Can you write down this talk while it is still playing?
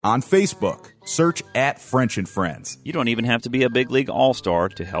On Facebook, search @French and Friends. You don't even have to be a big league all-star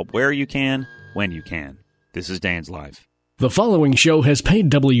to help where you can, when you can. This is Dan's Life. The following show has paid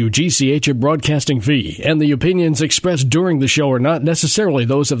WGCH a broadcasting fee, and the opinions expressed during the show are not necessarily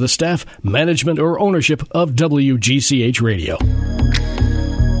those of the staff, management, or ownership of WGCH Radio.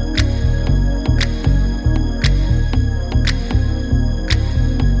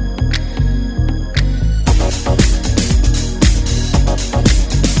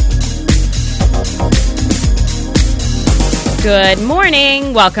 Good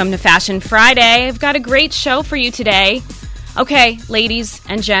morning. Welcome to Fashion Friday. I've got a great show for you today. Okay, ladies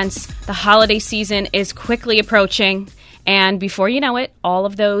and gents, the holiday season is quickly approaching. And before you know it, all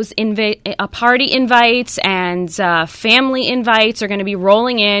of those party invites and family invites are going to be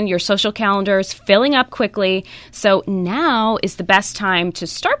rolling in, your social calendars filling up quickly. So now is the best time to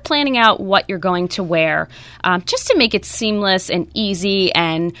start planning out what you're going to wear, just to make it seamless and easy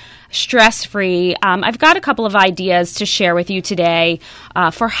and stress-free. I've got a couple of ideas to share with you today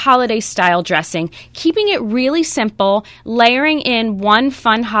for holiday-style dressing, keeping it really simple, layering in one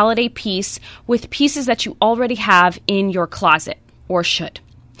fun holiday piece with pieces that you already have in your closet, or should.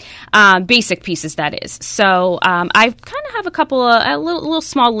 Basic pieces, that is. So I kind of have a little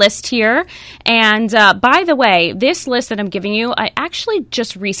small list here. And by the way, this list that I'm giving you, I actually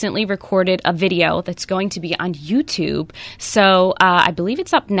just recently recorded a video that's going to be on YouTube. So I believe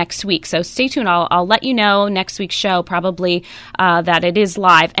it's up next week. So stay tuned. I'll let you know next week's show probably that it is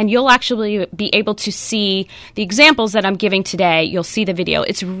live. And you'll actually be able to see the examples that I'm giving today. You'll see the video.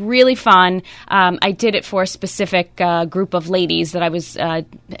 It's really fun. I did it for a specific group of ladies that I was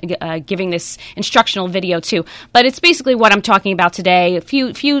giving this instructional video to. But it's basically what I'm talking about today, a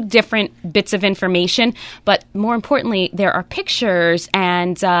few different bits of information, but more importantly, there are pictures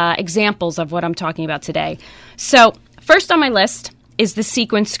and examples of what I'm talking about today. So first on my list is the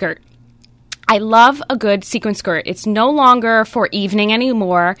sequin skirt. I love a good sequin skirt. It's no longer for evening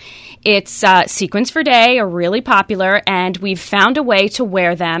anymore. It's sequins for day are really popular, and we've found a way to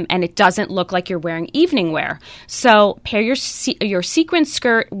wear them, and it doesn't look like you're wearing evening wear. So pair your sequin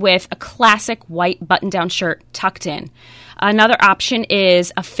skirt with a classic white button-down shirt tucked in. Another option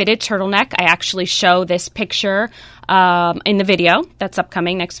is a fitted turtleneck. I actually show this picture in the video that's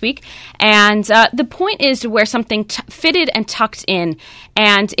upcoming next week. And the point is to wear something fitted and tucked in,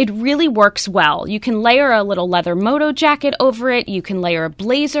 and it really works well. You can layer a little leather moto jacket over it. You can layer a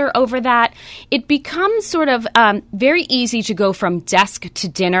blazer over that. It becomes sort of very easy to go from desk to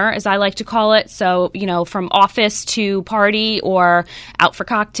dinner, as I like to call it. So, from office to party or out for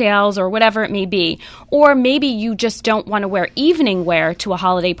cocktails or whatever it may be. Or maybe you just don't want to wear evening wear to a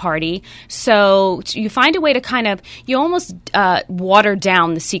holiday party. So you find a way to you almost water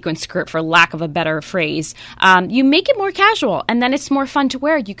down the sequin skirt, for lack of a better phrase. You make it more casual, and then it's more fun to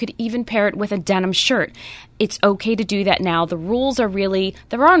wear. You could even pair it with a denim shirt. It's okay to do that now. The rules are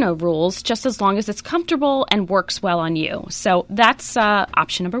there are no rules, just as long as it's comfortable and works well on you. So that's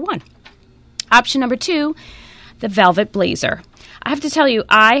option number one. Option number two, the velvet blazer. I have to tell you,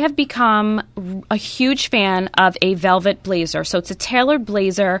 I have become a huge fan of a velvet blazer. So it's a tailored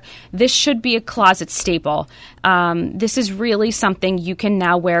blazer. This should be a closet staple. This is really something you can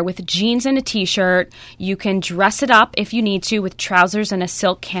now wear with jeans and a t-shirt. You can dress it up if you need to with trousers and a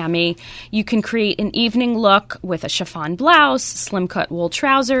silk cami. You can create an evening look with a chiffon blouse, slim cut wool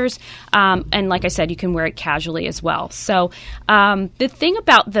trousers, and like I said, you can wear it casually as well. So the thing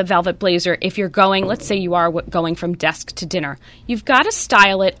about the velvet blazer, if you're going, let's say you are going from desk to dinner, you've got to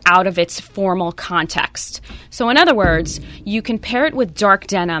style it out of its formal context. So in other words, you can pair it with dark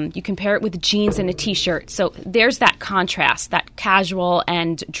denim. You can pair it with jeans and a t-shirt. So there's that contrast, that casual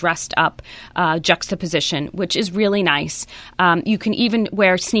and dressed up juxtaposition, which is really nice. You can even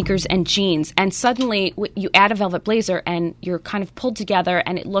wear sneakers and jeans, and suddenly you add a velvet blazer and you're kind of pulled together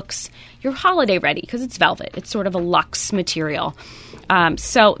and you're holiday ready because it's velvet. It's sort of a luxe material.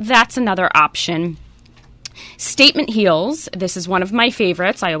 So that's another option. Statement heels. This is one of my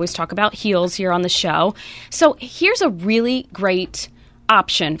favorites. I always talk about heels here on the show. So here's a really great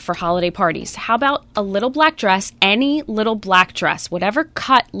option for holiday parties. How about a little black dress, any little black dress, whatever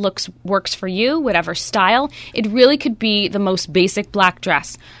cut works for you, whatever style. It really could be the most basic black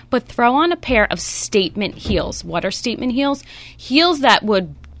dress, but throw on a pair of statement heels. What are statement heels? Heels that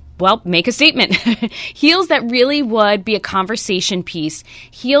would make a statement. Heels that really would be a conversation piece.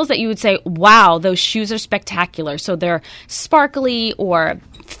 Heels that you would say, wow, those shoes are spectacular. So they're sparkly or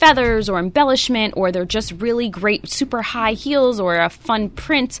feathers or embellishment, or they're just really great super high heels or a fun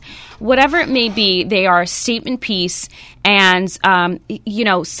print. Whatever it may be, they are a statement piece, And,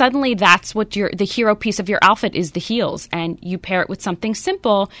 suddenly that's what the hero piece of your outfit is, the heels. And you pair it with something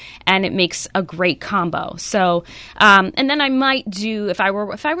simple and it makes a great combo. So, and then I might do, if I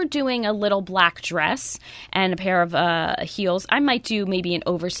were doing a little black dress and a pair of heels, I might do maybe an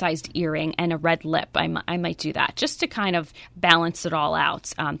oversized earring and a red lip. I might do that just to kind of balance it all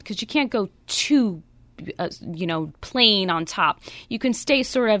out. Because you can't go too plain on top. You can stay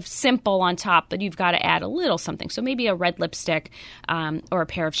sort of simple on top, but you've got to add a little something. So maybe a red lipstick or a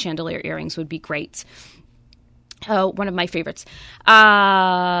pair of chandelier earrings would be great. Oh, one of my favorites.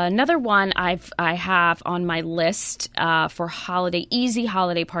 Another one I have on my list for easy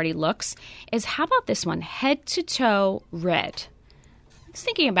holiday party looks is, how about this one? Head to toe red. I was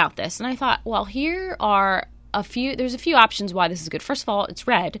thinking about this and I thought, well, there's a few options why this is good. First of all, it's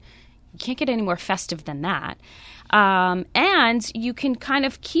red. You can't get any more festive than that. And you can kind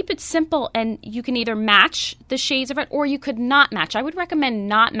of keep it simple, and you can either match the shades of red or you could not match. I would recommend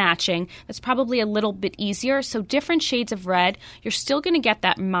not matching. That's probably a little bit easier. So different shades of red. You're still going to get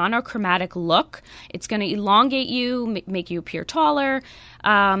that monochromatic look. It's going to elongate you, make you appear taller.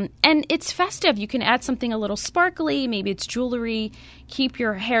 And it's festive. You can add something a little sparkly. Maybe it's jewelry. Keep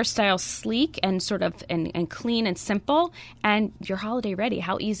your hairstyle sleek and sort of and clean and simple, and you're holiday ready.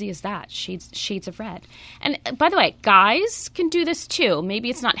 How easy is that? Shades of red. And by the way, guys can do this too. Maybe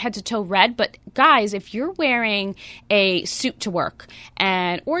it's not head to toe red, but guys, if you're wearing a suit to work,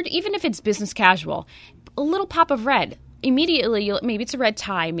 or even if it's business casual, a little pop of red. Immediately, maybe it's a red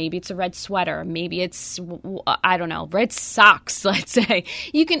tie, maybe it's a red sweater, maybe it's, I don't know, red socks, let's say.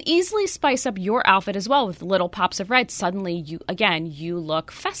 You can easily spice up your outfit as well with little pops of red. Suddenly, you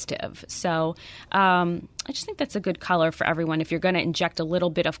look festive. So I just think that's a good color for everyone. If you're going to inject a little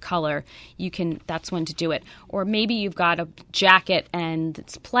bit of color, that's when to do it. Or maybe you've got a jacket and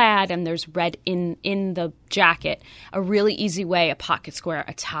it's plaid and there's red in the jacket. A really easy way, a pocket square,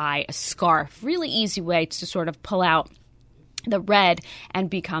 a tie, a scarf, really easy way to sort of pull out the red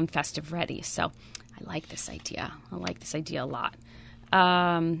and become festive ready. So I like this idea. I like this idea a lot.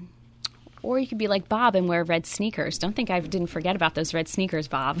 Or you could be like Bob and wear red sneakers. Don't think I didn't forget about those red sneakers,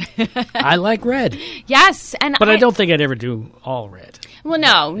 Bob. I like red. Yes. But I don't think I'd ever do all red. Well,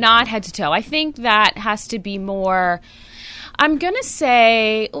 no, not head to toe. I think that has to be more, I'm going to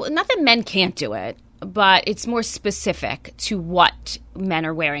say, not that men can't do it, but it's more specific to what men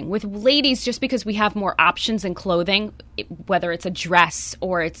are wearing. With ladies, just because we have more options in clothing, whether it's a dress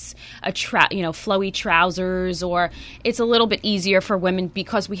or it's a flowy trousers, or it's a little bit easier for women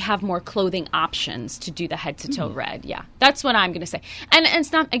because we have more clothing options to do the head-to-toe red. Yeah, that's what I'm going to say. And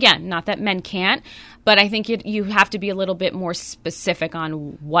it's not that men can't, but I think you have to be a little bit more specific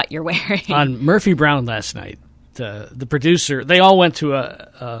on what you're wearing. On Murphy Brown last night, the producer, they all went to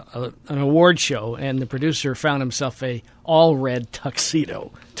an award show, and the producer found himself a all red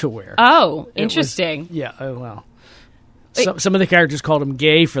tuxedo to wear. Oh, interesting. Well, some of the characters called him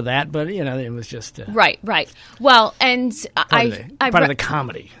gay for that, but it was just right. Well, and part of the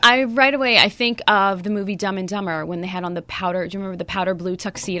comedy. Right away I think of the movie Dumb and Dumber when they had on the powder. Do you remember the powder blue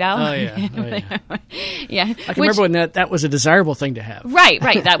tuxedo? Oh yeah, yeah. I can remember when that was a desirable thing to have. Right.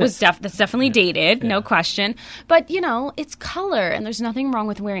 That was that's definitely dated, no question. But it's color, and there's nothing wrong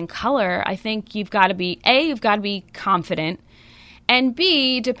with wearing color. I think you've got to be confident. And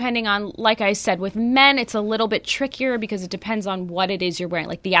B, depending on, like I said, with men, it's a little bit trickier because it depends on what it is you're wearing,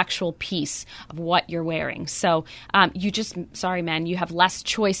 like the actual piece of what you're wearing. So men, you have less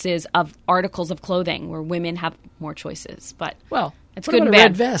choices of articles of clothing where women have more choices. But it's good and bad.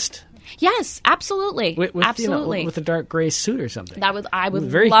 Red vest. Yes, absolutely. Absolutely. With a dark gray suit or something. I would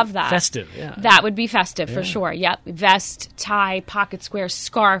very love that. Festive, yeah. That would be festive for sure. Yep. Vest, tie, pocket square,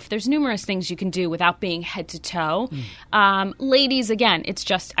 scarf. There's numerous things you can do without being head to toe. Ladies, again,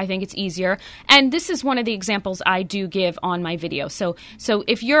 I think it's easier. And this is one of the examples I do give on my video. So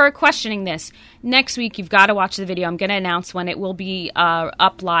if you're questioning this, next week you've got to watch the video. I'm going to announce when it will be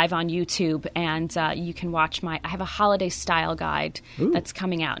up live on YouTube, and you can watch I have a holiday style guide that's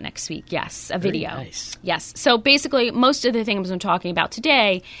coming out next week. Yes, a video. Very nice. Yes. So basically, most of the things I'm talking about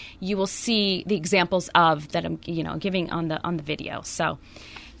today, you will see the examples of that I'm giving on the video. So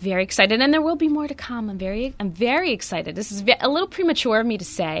very excited, and there will be more to come. I'm very excited. This is a little premature of me to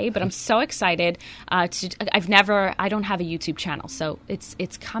say, but I'm so excited. I don't have a YouTube channel, so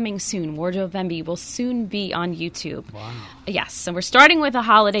it's coming soon. Wardrobe Envy will soon be on YouTube. Wow. Yes. So we're starting with a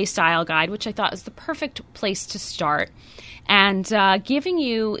holiday style guide, which I thought was the perfect place to start. And giving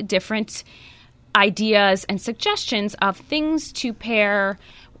you different ideas and suggestions of things to pair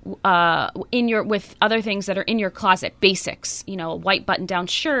with other things that are in your closet, basics, a white button-down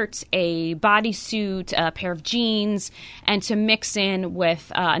shirt, a bodysuit, a pair of jeans, and to mix in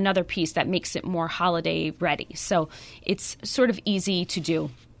with another piece that makes it more holiday ready. So it's sort of easy to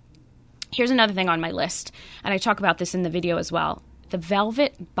do. Here's another thing on my list, and I talk about this in the video as well, the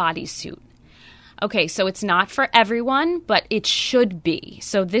velvet bodysuit. Okay, so it's not for everyone, but it should be.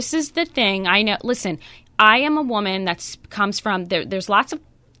 So this is the thing. I know, listen, I am a woman that comes from, there's lots of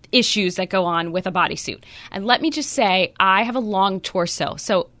issues that go on with a bodysuit. And let me just say, I have a long torso.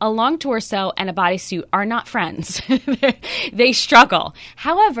 So a long torso and a bodysuit are not friends. They struggle.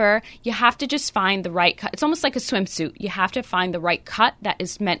 However, you have to just find the right cut. It's almost like a swimsuit. You have to find the right cut that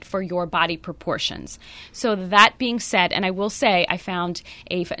is meant for your body proportions. So that being said, and I will say I found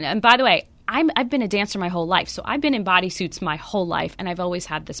and by the way, I've been a dancer my whole life, so I've been in bodysuits my whole life, and I've always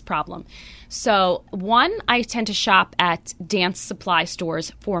had this problem. So, one, I tend to shop at dance supply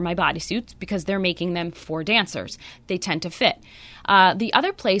stores for my bodysuits because they're making them for dancers. They tend to fit. The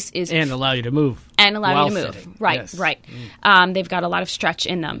other place is... And allow you to move. And allow you to move. Fitting. Right, yes. right. They've got a lot of stretch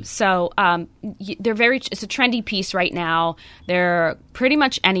in them. So it's a trendy piece right now. They're pretty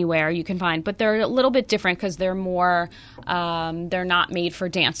much anywhere you can find, but they're a little bit different because they're more, they're not made for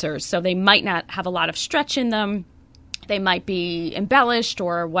dancers. So they might not have a lot of stretch in them. They might be embellished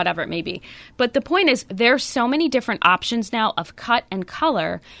or whatever it may be. But the point is, there's so many different options now of cut and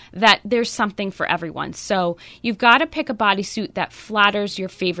color that there's something for everyone. So you've got to pick a bodysuit that flatters your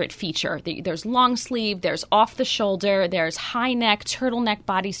favorite feature. There's long sleeve, there's off the shoulder, there's high neck, turtleneck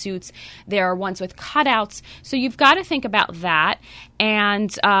bodysuits. There are ones with cutouts. So you've got to think about that.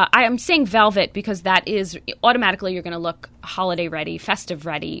 And I am saying velvet because that is automatically you're going to look holiday ready, festive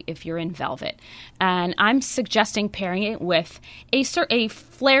ready if you're in velvet. And I'm suggesting pairing it with a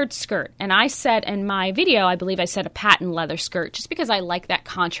flared skirt. And I said in my video, I believe I said a patent leather skirt, just because I like that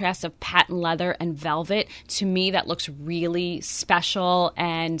contrast of patent leather and velvet. To me, that looks really special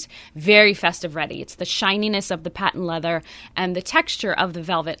and very festive ready. It's the shininess of the patent leather and the texture of the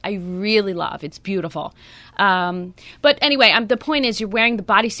velvet I really love. It's beautiful. But anyway, the point is you're wearing the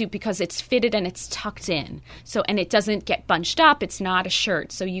bodysuit because it's fitted and it's tucked in. So, and it doesn't get bunched up. It's not a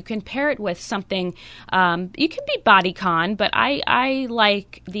shirt. So you can pair it with something, you can be bodycon, but I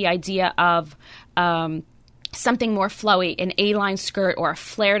like the idea of, something more flowy, an A-line skirt or a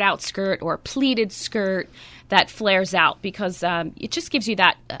flared out skirt or a pleated skirt that flares out because, it just gives you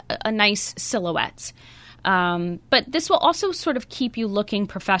that, a nice silhouette. But this will also sort of keep you looking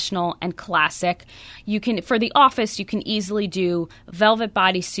professional and classic. You can, for the office, you can easily do velvet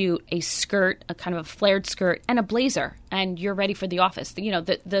bodysuit, a skirt, a kind of a flared skirt, and a blazer, and you're ready for the office.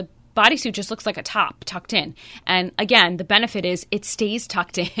 The bodysuit just looks like a top tucked in. And again, the benefit is it stays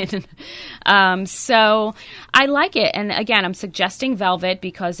tucked in. So I like it. And again, I'm suggesting velvet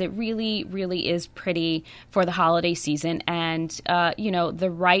because it really, really is pretty for the holiday season. And,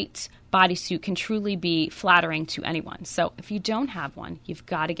 the right bodysuit can truly be flattering to anyone. So if you don't have one, you've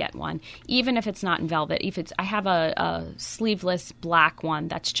got to get one, even if it's not in velvet. I have a sleeveless black one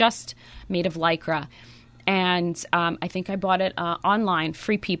that's just made of Lycra. And I think I bought it online.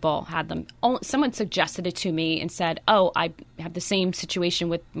 Free People had them. Someone suggested it to me and said, I have the same situation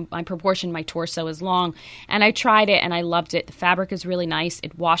with my proportion. My torso is long. And I tried it and I loved it. The fabric is really nice.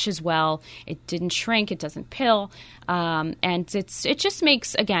 It washes well. It didn't shrink. It doesn't pill. And it just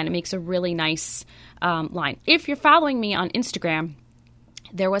makes, again, it makes a really nice line. If you're following me on Instagram,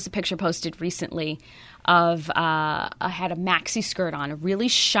 there was a picture posted recently of I had a maxi skirt on, a really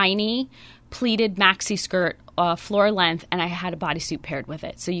shiny pleated maxi skirt, floor length, and I had a bodysuit paired with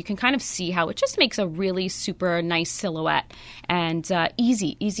it. So you can kind of see how it just makes a really super nice silhouette and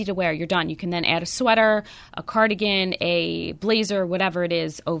easy to wear. You're done. You can then add a sweater, a cardigan, a blazer, whatever it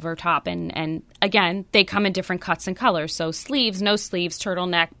is over top. And again, they come in different cuts and colors. So sleeves, no sleeves,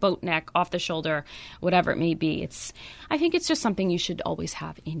 turtleneck, boat neck, off the shoulder, whatever it may be. I think it's just something you should always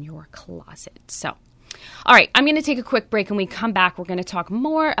have in your closet. So. All right, I'm going to take a quick break. When we come back, we're going to talk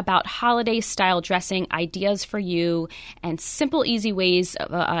more about holiday-style dressing, ideas for you, and simple, easy ways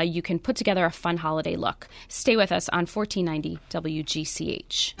you can put together a fun holiday look. Stay with us on 1490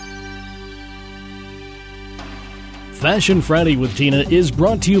 WGCH. Fashion Friday with Tina is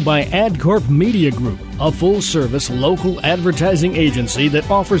brought to you by AdCorp Media Group, a full-service local advertising agency that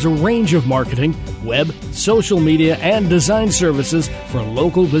offers a range of marketing, web, social media, and design services for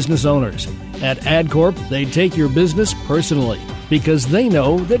local business owners. At AdCorp, they take your business personally because they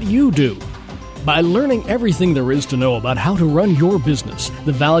know that you do. By learning everything there is to know about how to run your business,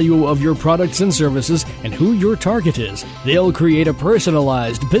 the value of your products and services, and who your target is, they'll create a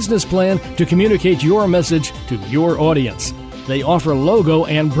personalized business plan to communicate your message to your audience. They offer logo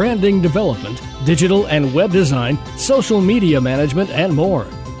and branding development, digital and web design, social media management, and more.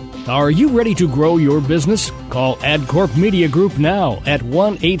 Are you ready to grow your business? Call AdCorp Media Group now at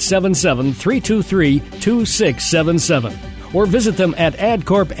 1-877-323-2677 or visit them at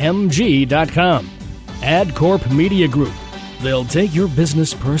adcorpmg.com. AdCorp Media Group. They'll take your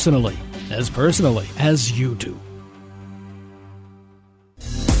business personally as you do.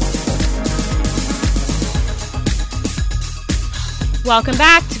 Welcome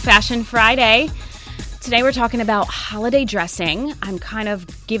back to Fashion Friday. Today we're talking about holiday dressing. I'm kind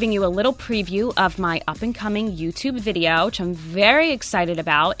of giving you a little preview of my up-and-coming YouTube video, which I'm very excited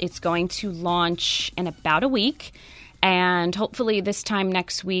about. It's going to launch in about a week, and hopefully this time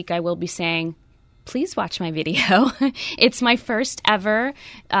next week I will be saying, please watch my video. It's my first ever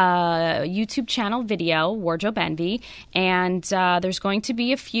YouTube channel video, Wardrobe Envy, and there's going to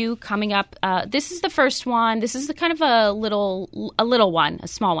be a few coming up. This is the first one. This is the kind of a little one, a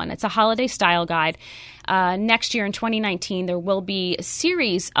small one. It's a holiday style guide. Next year in 2019, there will be a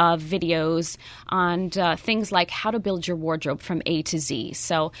series of videos on things like how to build your wardrobe from A to Z.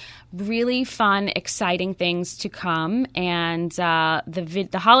 So really fun, exciting things to come. And the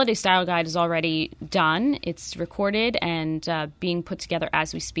holiday style guide is already done. It's recorded and being put together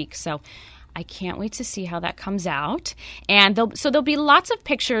as we speak. So I can't wait to see how that comes out. And there'll be lots of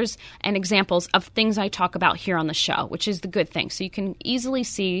pictures and examples of things I talk about here on the show, which is the good thing. So you can easily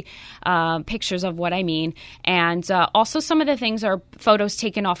see pictures of what I mean. And also some of the things are photos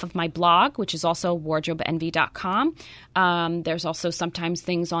taken off of my blog, which is also wardrobeenvy.com. There's also sometimes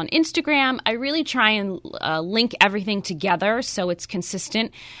things on Instagram. I really try and link everything together so it's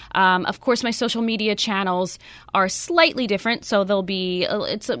consistent. Of course, my social media channels are slightly different. So there'll be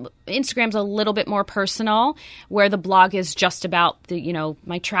Instagram's a little bit more personal, where the blog is just about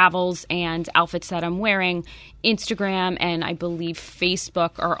my travels and outfits that I'm wearing. Instagram and I believe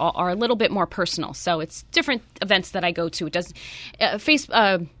Facebook are a little bit more personal. So it's different events that I go to. It doesn't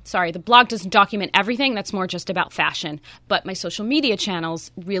the blog doesn't document everything. That's more just about fashion. But my social media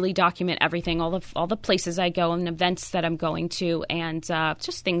channels really document everything, all the places I go and events that I'm going to, and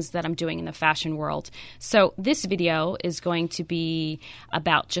just things that I'm doing in the fashion world. So this video is going to be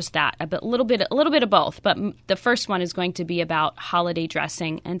about just that, a little bit of both. But the first one is going to be about holiday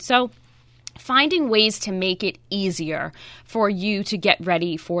dressing, and so finding ways to make it easier for you to get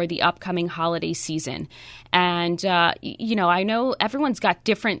ready for the upcoming holiday season. And, I know everyone's got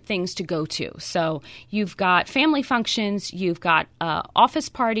different things to go to. So you've got family functions, you've got office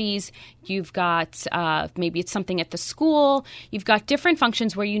parties, you've got maybe it's something at the school. You've got different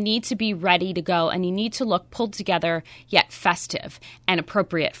functions where you need to be ready to go and you need to look pulled together yet festive and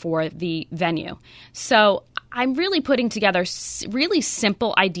appropriate for the venue. So I'm really putting together really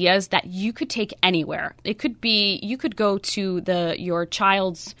simple ideas that you could take anywhere. It could be you could go to your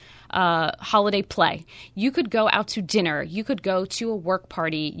child's holiday play. You could go out to dinner. You could go to a work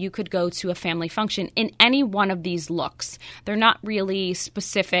party. You could go to a family function in any one of these looks. They're not really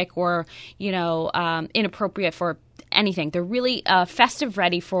specific or inappropriate for anything. They're really festive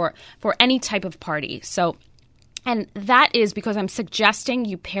ready for any type of party. So, and that is because I'm suggesting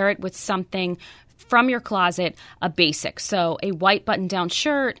you pair it with something from your closet, a basic. So a white button-down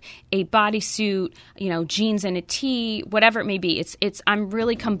shirt, a bodysuit, jeans and a tee, whatever it may be. I'm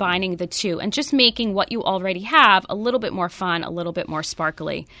really combining the two and just making what you already have a little bit more fun, a little bit more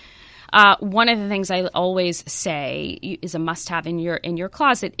sparkly. One of the things I always say is a must-have in your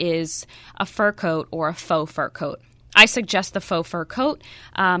closet is a fur coat or a faux fur coat. I suggest the faux fur coat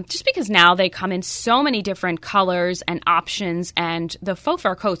just because now they come in so many different colors and options, and the faux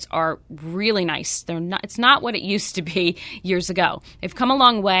fur coats are really nice. It's not what it used to be years ago. They've come a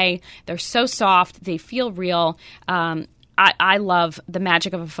long way. They're so soft. They feel real. I love the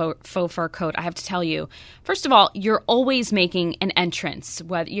magic of a faux fur coat. I have to tell you, first of all, you're always making an entrance.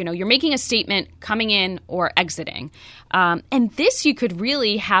 Whether you're making a statement coming in or exiting, and this you could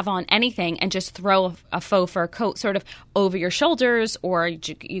really have on anything and just throw a faux fur coat sort of over your shoulders, or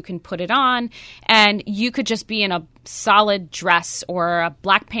you can put it on, and you could just be in a solid dress or a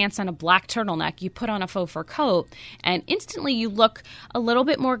black pants and a black turtleneck. You put on a faux fur coat, and instantly you look a little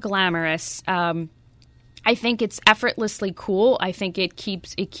bit more glamorous. I think it's effortlessly cool. I think it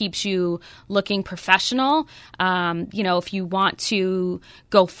keeps you looking professional. If you want to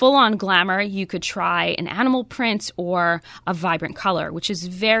go full on glamour, you could try an animal print or a vibrant color, which is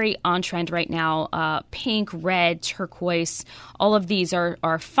very on trend right now. Pink, red, turquoise, all of these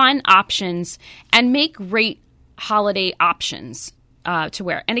are fun options and make great holiday options to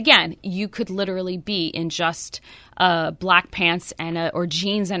wear. And again, you could literally be in just black pants or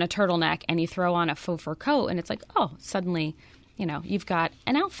jeans and a turtleneck, and you throw on a faux fur coat, and it's like, oh, suddenly you've got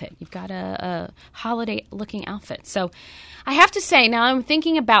an outfit. You've got a holiday-looking outfit. So I have to say, now I'm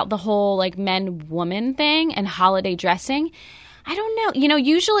thinking about the whole like men-woman thing and holiday dressing. I don't know.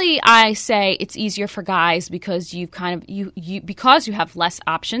 Usually I say it's easier for guys because you because you have less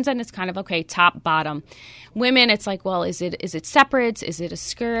options, and it's kind of okay, top, bottom. Women, it's like, well, is it separates? Is it a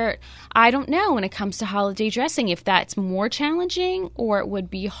skirt? I don't know when it comes to holiday dressing if that's more challenging or it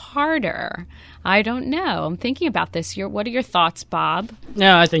would be harder. I don't know. I'm thinking about this. What are your thoughts, Bob?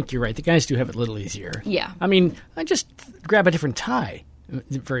 No, I think you're right. The guys do have it a little easier. Yeah. I mean, I just grab a different tie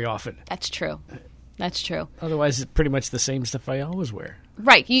very often. That's true. That's true. Otherwise, it's pretty much the same stuff I always wear.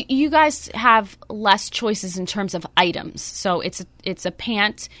 Right. You guys have less choices in terms of items. So it's a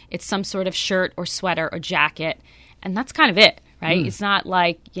pant, it's some sort of shirt or sweater or jacket, and that's kind of it, right? It's not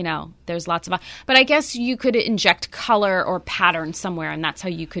like, there's lots of... But I guess you could inject color or pattern somewhere, and that's how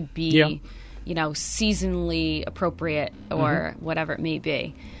you could be, seasonally appropriate or whatever it may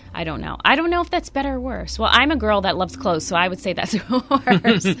be. I don't know. I don't know if that's better or worse. Well, I'm a girl that loves clothes, so I would say that's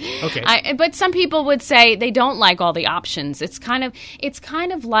worse. Okay. But some people would say they don't like all the options. It's kind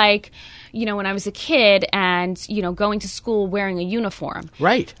of like, when I was a kid and, going to school wearing a uniform.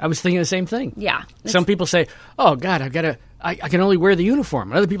 Right. I was thinking the same thing. Yeah. Some people say, oh, God, I can only wear the uniform.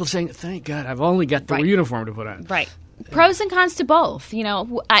 And other people saying, thank God, I've only got the uniform to put on. Right. Pros and cons to both.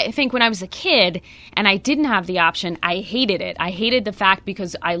 I think when I was a kid and I didn't have the option, I hated it. I hated the fact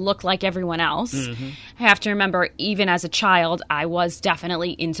because I looked like everyone else. I have to remember, even as a child, I was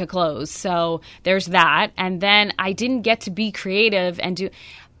definitely into clothes. So there's that. And then I didn't get to be creative and do...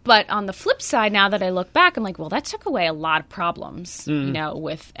 But on the flip side, now that I look back, I'm like, well, that took away a lot of problems,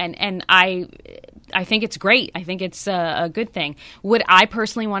 with, and I think it's great. I think it's a good thing. Would I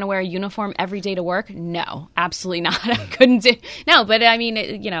personally want to wear a uniform every day to work? No, absolutely not. I couldn't do, no, but I mean,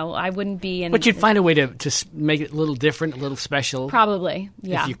 I wouldn't be in. But you'd find a way to make it a little different, a little special. Probably,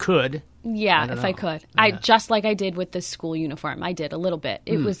 yeah. If you could. Yeah, if I could. Yeah. Just like I did with the school uniform. I did a little bit.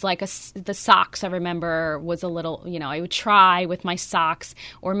 It was like the socks, I remember, was a little, I would try with my socks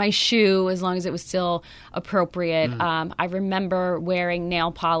or my shoe as long as it was still appropriate. I remember wearing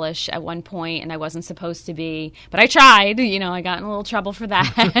nail polish at one point, and I wasn't supposed to be. But I tried. I got in a little trouble for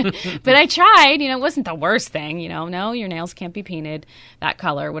that. But I tried. It wasn't the worst thing. No, your nails can't be painted that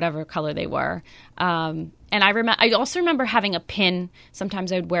color, whatever color they were. And I also remember having a pin.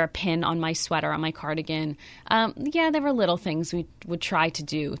 Sometimes I would wear a pin on my sweater, on my cardigan. There were little things we would try to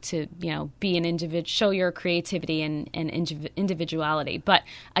do to, be an individual, show your creativity and individuality. But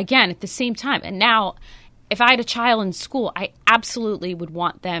again, at the same time, and now, if I had a child in school, I absolutely would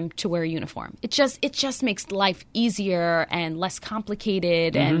want them to wear a uniform. It just makes life easier and less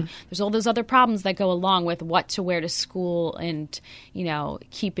complicated, and there's all those other problems that go along with what to wear to school and,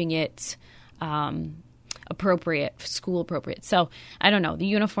 keeping it appropriate, school appropriate. So I don't know. The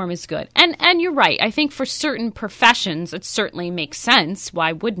uniform is good. And you're right. I think for certain professions, it certainly makes sense.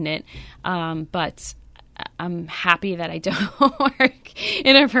 Why wouldn't it? But I'm happy that I don't work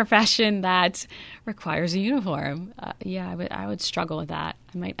in a profession that requires a uniform. I would struggle with that.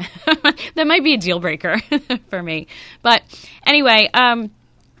 That might be a deal breaker for me. But anyway,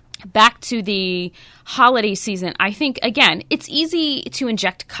 back to the holiday season, I think, again, it's easy to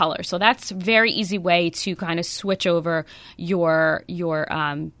inject color. So that's a very easy way to kind of switch over your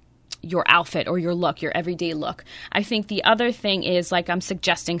outfit or your look, your everyday look. I think the other thing is, like I'm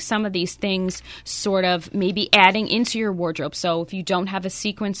suggesting, some of these things sort of maybe adding into your wardrobe. So if you don't have a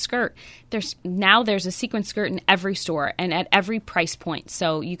sequin skirt, there's a sequin skirt in every store and at every price point.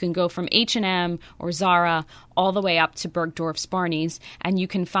 So you can go from H&M or Zara all the way up to Bergdorf's, Barney's, and you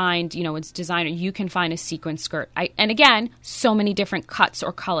can find, it's designer, you can find a sequin skirt. And again, so many different cuts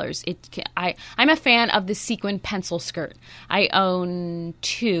or colors. I'm a fan of the sequin pencil skirt. I own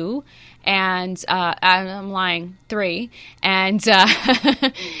 2. And I'm lying, 3, and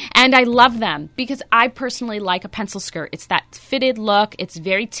and I love them because I personally like a pencil skirt. It's that fitted look. It's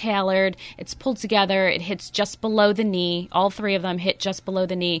very tailored. It's pulled together. It hits just below the knee. All 3 of them hit just below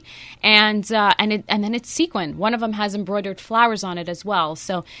the knee, and then it's sequin. One of them has embroidered flowers on it as well.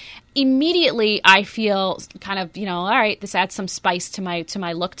 So immediately I feel kind of, all right, this adds some spice to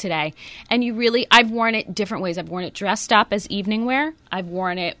my look today. And I've worn it different ways. I've worn it dressed up as evening wear. I've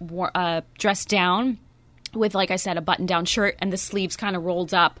worn it dressed down with, like I said, a button-down shirt and the sleeves kind of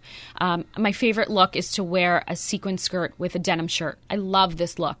rolled up. My favorite look is to wear a sequin skirt with a denim shirt. I love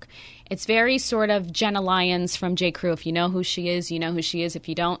this look. It's very sort of Jenna Lyons from J. Crew. If you know who she is, you know who she is. If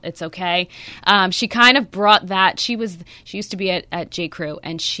you don't, it's okay. She kind of brought that. She used to be at J. Crew,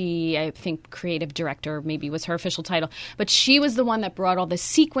 and she, I think, creative director maybe was her official title. But she was the one that brought all the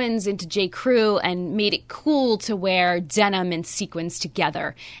sequins into J. Crew and made it cool to wear denim and sequins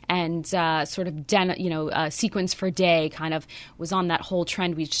together. And sort of sequins for day kind of was on that whole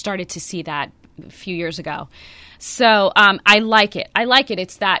trend. We started to see that a few years ago. So I like it.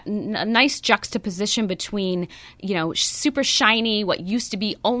 It's that nice juxtaposition between, super shiny, what used to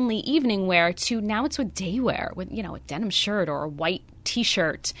be only evening wear, to now it's with day wear, with, a denim shirt or a white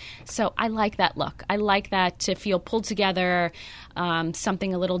T-shirt. So I like that look. I like that to feel pulled together,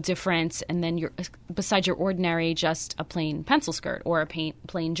 something a little different, and then you're besides your ordinary, just a plain pencil skirt or a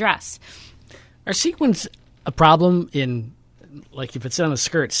plain dress. Are sequins a problem in, like, if it's on a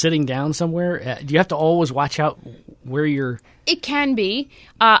skirt sitting down somewhere? Do you have to always watch out where you're? It can be.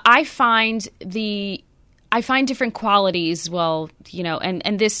 I find different qualities. Well,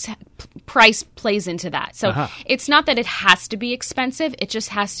 and this price plays into that. So It's not that it has to be expensive. It just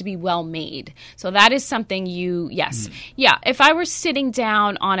has to be well made. So that is something yeah. If I were sitting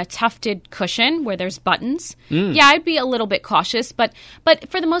down on a tufted cushion where there's buttons, I'd be a little bit cautious. But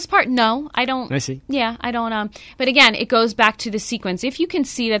for the most part, no, I don't. I see. Yeah, I don't. But again, it goes back to the sequence. If you can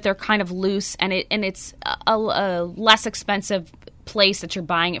see that they're kind of loose and it's a less expensive place that you're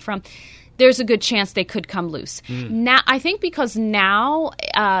buying it from, there's a good chance they could come loose. Now, I think because now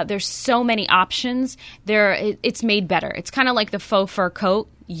there's so many options, it's made better. It's kind of like the faux fur coat.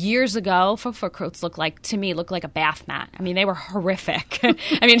 Years ago, faux fur coats looked like a bath mat. I mean, they were horrific.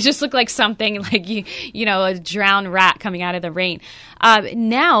 It just looked like something like a drowned rat coming out of the rain.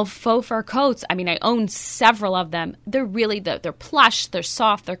 Now, faux fur coats, I own several of them. They're really, they're plush, they're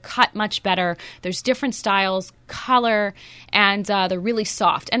soft, they're cut much better. There's different styles, color, and they're really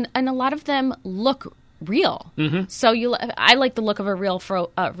soft. And a lot of them look real. Mm-hmm. So I like the look of a real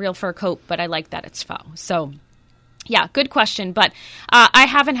fur coat, but I like that it's faux. So yeah, good question. But I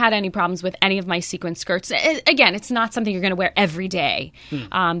haven't had any problems with any of my sequin skirts. Again, it's not something you're going to wear every day.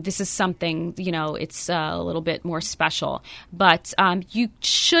 This is something, it's a little bit more special. But you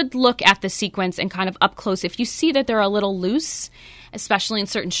should look at the sequins and kind of up close. If you see that they're a little loose, especially in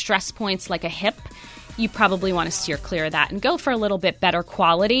certain stress points like a hip, you probably want to steer clear of that and go for a little bit better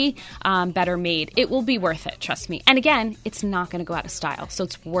quality, better made. It will be worth it, trust me. And again, it's not going to go out of style, so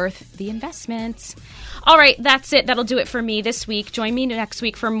it's worth the investment. All right, that's it. That'll do it for me this week. Join me next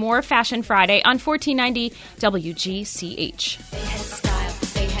week for more Fashion Friday on 1490 WGCH. They had style,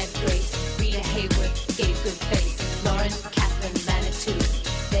 they had grace. Rita Hayworth gave good face. Lauren, Catherine, Manitou,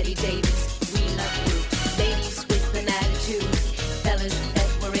 Betty Davis, we love you. Ladies with an attitude, fellas that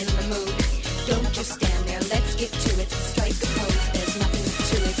were in the mood. Don't just stand there, let's get to it. Strike a pose, there's nothing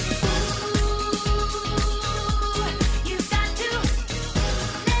to it. Ooh, you got to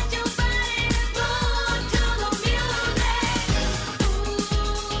let your body move to the music. Ooh,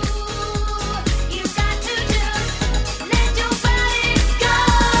 you got to just let your body go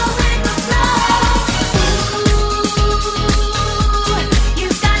with the flow. Ooh, you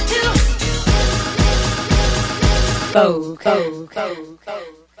got to go.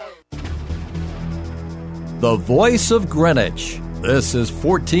 The voice of Greenwich. This is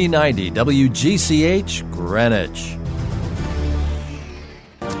 1490 WGCH Greenwich.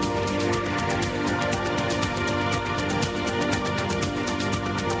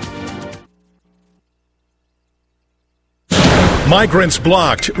 Migrants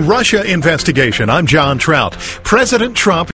blocked. Russia investigation. I'm John Trout. President Trump